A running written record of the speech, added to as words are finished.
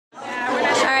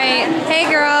Alright,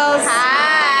 hey girls.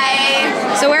 Hi.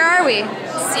 So where are we?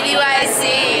 Cdyc.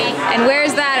 And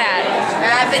where's that at?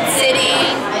 Rapid City.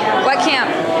 What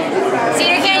camp?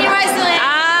 Cedar Canyon Westland.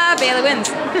 Ah, Bailey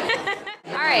wins.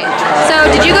 Alright, so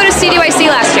did you go to Cdyc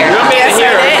last year? Yes,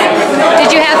 I did.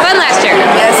 Did you have fun last year?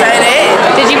 Yes, I did.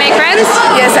 Did you make friends?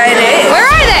 Yes, I did.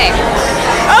 Where are they?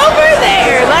 Over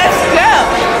there. Let's go.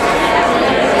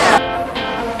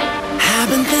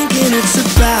 I've been thinking it's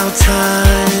about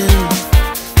time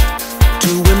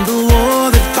to win the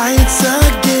war that fights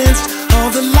against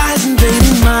all the lies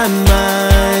invading my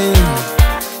mind.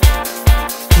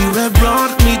 You have brought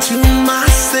me to my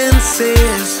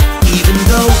senses. Even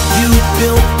though you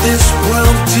built this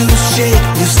world to shake,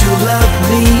 you still love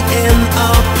me in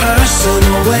a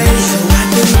personal way. So I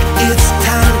think it's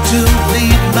time to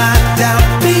leave my doubt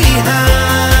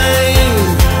behind.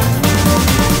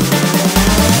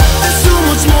 There's so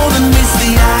much more than meets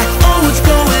the eye. Oh, what's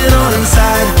going on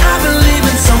inside? I believe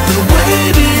in something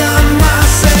way beyond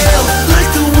myself.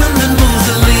 Like the wind that moves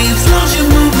the leaves, Lord, you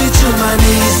move me to my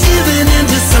knees. Giving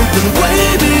into something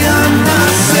way beyond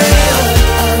myself.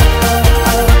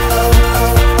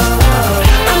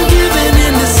 I'm giving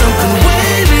into something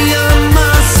way beyond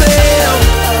myself.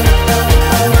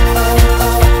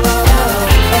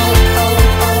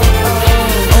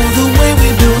 Oh, the way we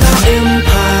build our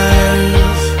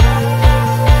empires,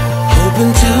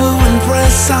 hoping to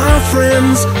impress our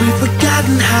friends. We've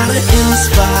forgotten how to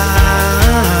inspire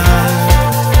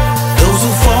those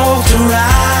who fall to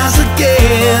rise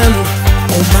again.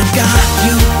 Oh my God,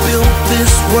 you built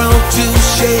this world to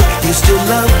shake. You still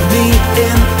love me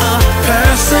in a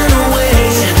personal way.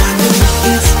 I know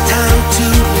it's time to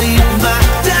leave my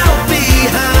doubt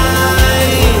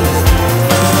behind.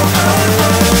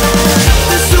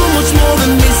 There's so much more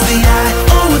than meets the eye.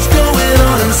 Oh, what's going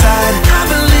on inside? I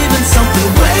believe in something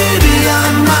way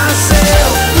beyond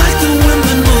myself. Like the wind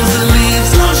that moves the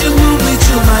leaves, Lord, you move me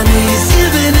to my knees.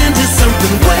 Giving into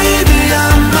something way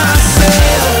beyond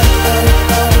myself.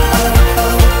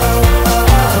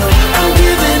 I'm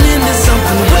giving into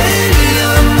something way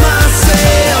beyond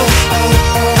myself.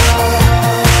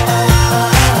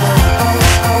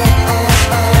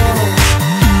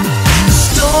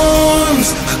 Storms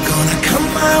are gonna come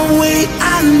my way, I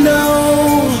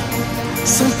know.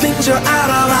 Some things are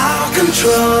out of our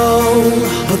control,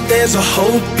 but there's a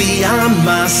hope beyond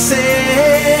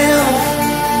myself.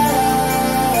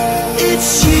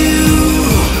 It's you,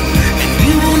 and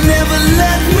you will never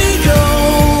let me go.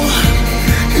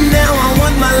 Now I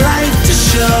want my life to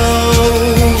show.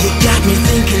 You got me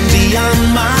thinking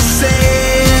beyond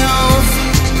myself.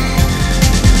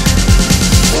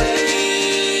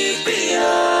 Way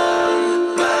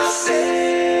beyond myself.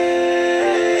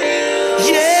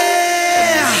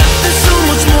 Yeah, there's so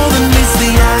much more than meets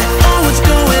the eye. Oh, what's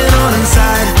going on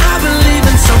inside? I believe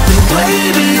in something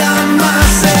way beyond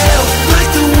myself. Like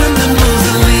the wind that moves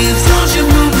the leaves, Lord, you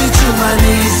move me to my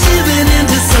knees. Giving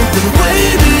into something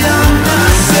way beyond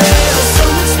myself. So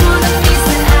much more than meets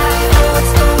the eye. Oh,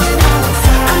 what's going on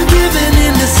inside? I'm giving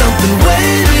into something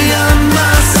way beyond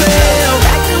myself.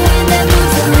 Like the wind that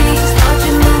moves the leaves, Lord,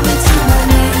 you move me to my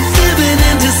knees. Giving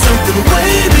into something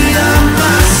way beyond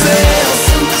myself.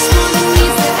 So much more than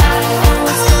meets the eye. Oh,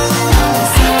 what's going on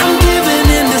inside? I'm giving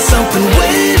into something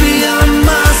way beyond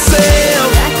myself.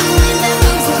 Like the wind that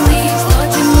moves the leaves, Lord,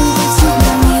 you move me to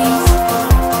my knees.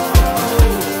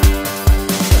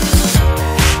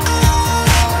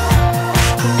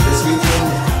 This weekend,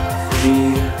 for me,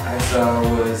 I saw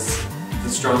was the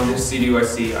strongest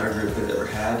Cdyc our group has ever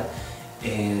had,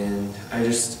 and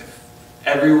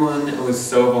everyone was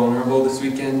so vulnerable this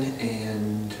weekend,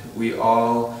 and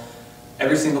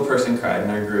every single person cried in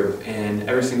our group, and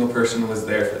every single person was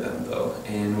there for them though,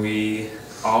 and we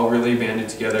all really banded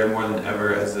together more than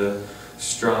ever as a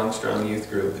strong youth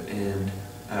group, and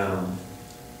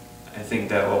I think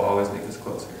that will always make us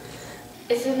closer.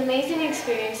 It's an amazing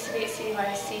experience to be at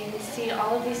Cdyc and see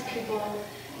all of these people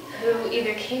who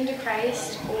either came to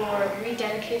Christ or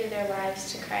rededicated their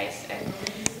lives to Christ. And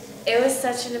it was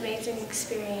such an amazing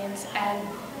experience, and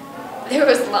there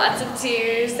was lots of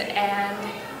tears and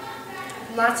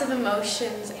lots of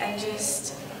emotions, and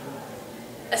just,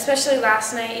 especially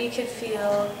last night, you could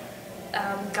feel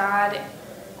God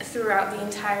throughout the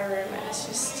entire room.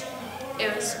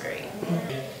 It was great.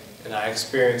 And I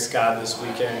experienced God this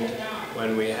weekend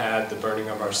when we had the burning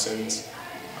of our sins.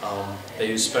 They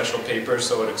used special paper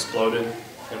so it exploded.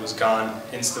 It was gone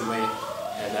instantly,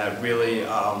 and that really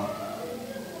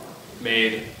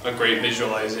made a great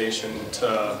visualization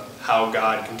to how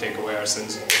God can take away our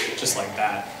sins just like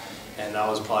that. And that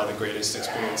was probably the greatest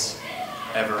experience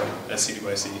ever at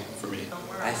Cdyc for me.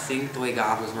 I think the way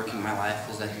God was working in my life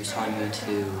was that He was telling me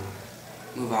to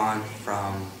move on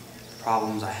from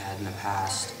problems I had in the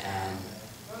past and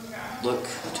look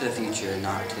to the future and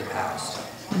not to the past.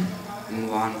 And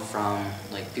move on from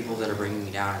like people that are bringing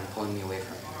me down and pulling me away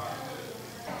from Him.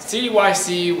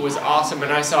 Cdyc was awesome,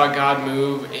 and I saw God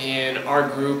move in our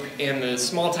group in the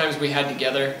small times we had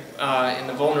together, in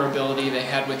the vulnerability they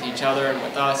had with each other and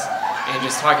with us, and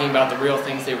just talking about the real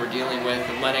things they were dealing with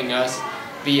and letting us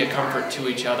be a comfort to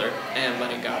each other and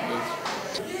letting God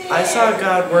move. I saw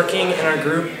God working in our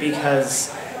group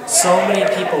because so many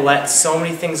people let so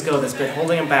many things go that's been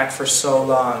holding them back for so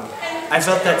long. I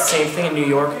felt that same thing in New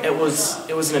York. It was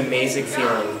an amazing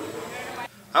feeling.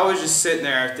 I was just sitting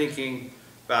there thinking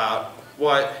about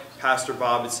what Pastor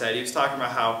Bob had said. He was talking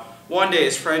about how one day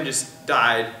his friend just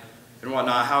died and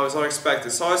whatnot, how it was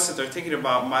unexpected. So I was sitting there thinking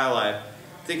about my life,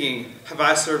 thinking, have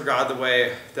I served God the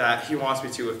way that He wants me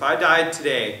to? If I died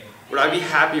today, would I be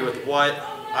happy with what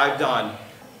I've done?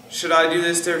 Should I do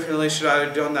this differently? Should I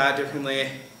have done that differently?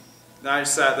 And I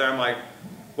just sat there, I'm like,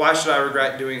 why should I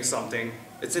regret doing something?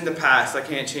 It's in the past, I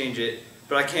can't change it,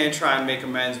 but I can try and make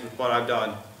amends with what I've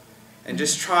done. And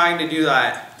just trying to do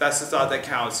that, that's the thought that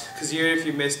counts. Because even if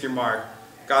you missed your mark,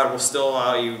 God will still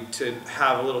allow you to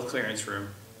have a little clearance room.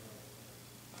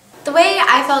 The way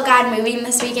I felt God moving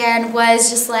this weekend was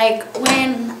just like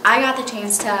when I got the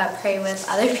chance to pray with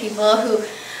other people who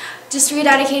just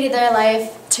rededicated their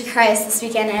life to Christ this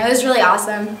weekend, and it was really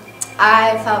awesome.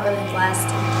 I felt really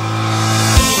blessed.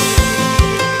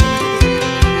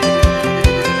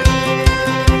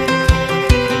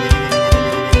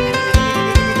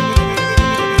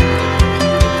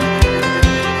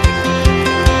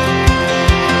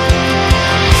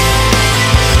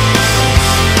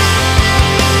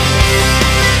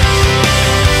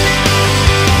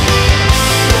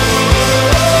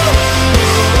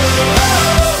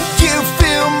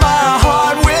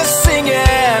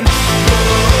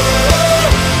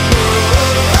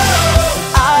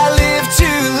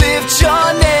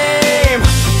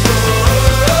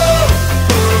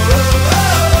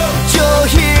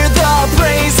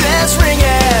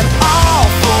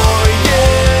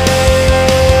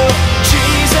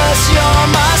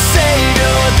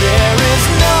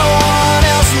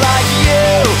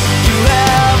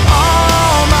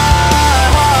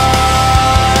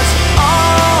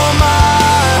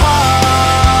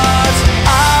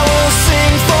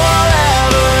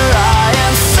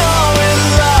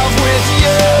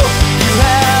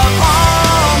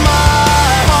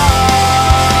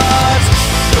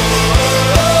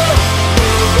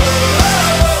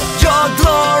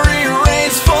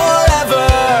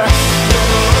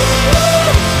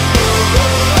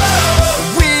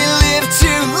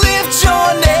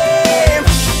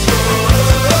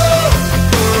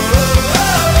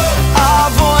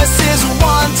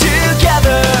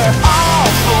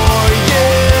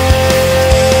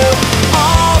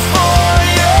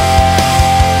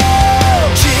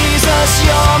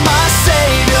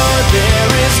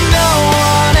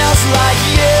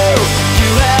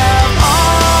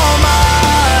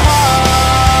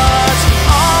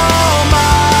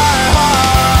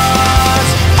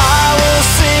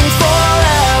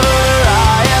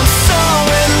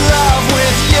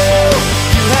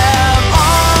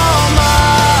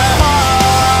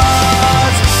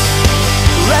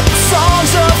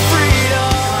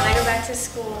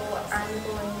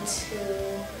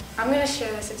 I'm going to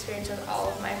share this experience with all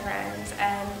of my friends,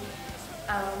 and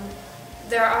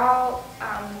they're all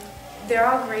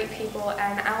great people,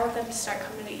 and I want them to start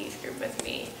coming to youth group with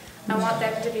me. I want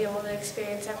them to be able to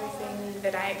experience everything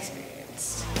that I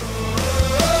experienced.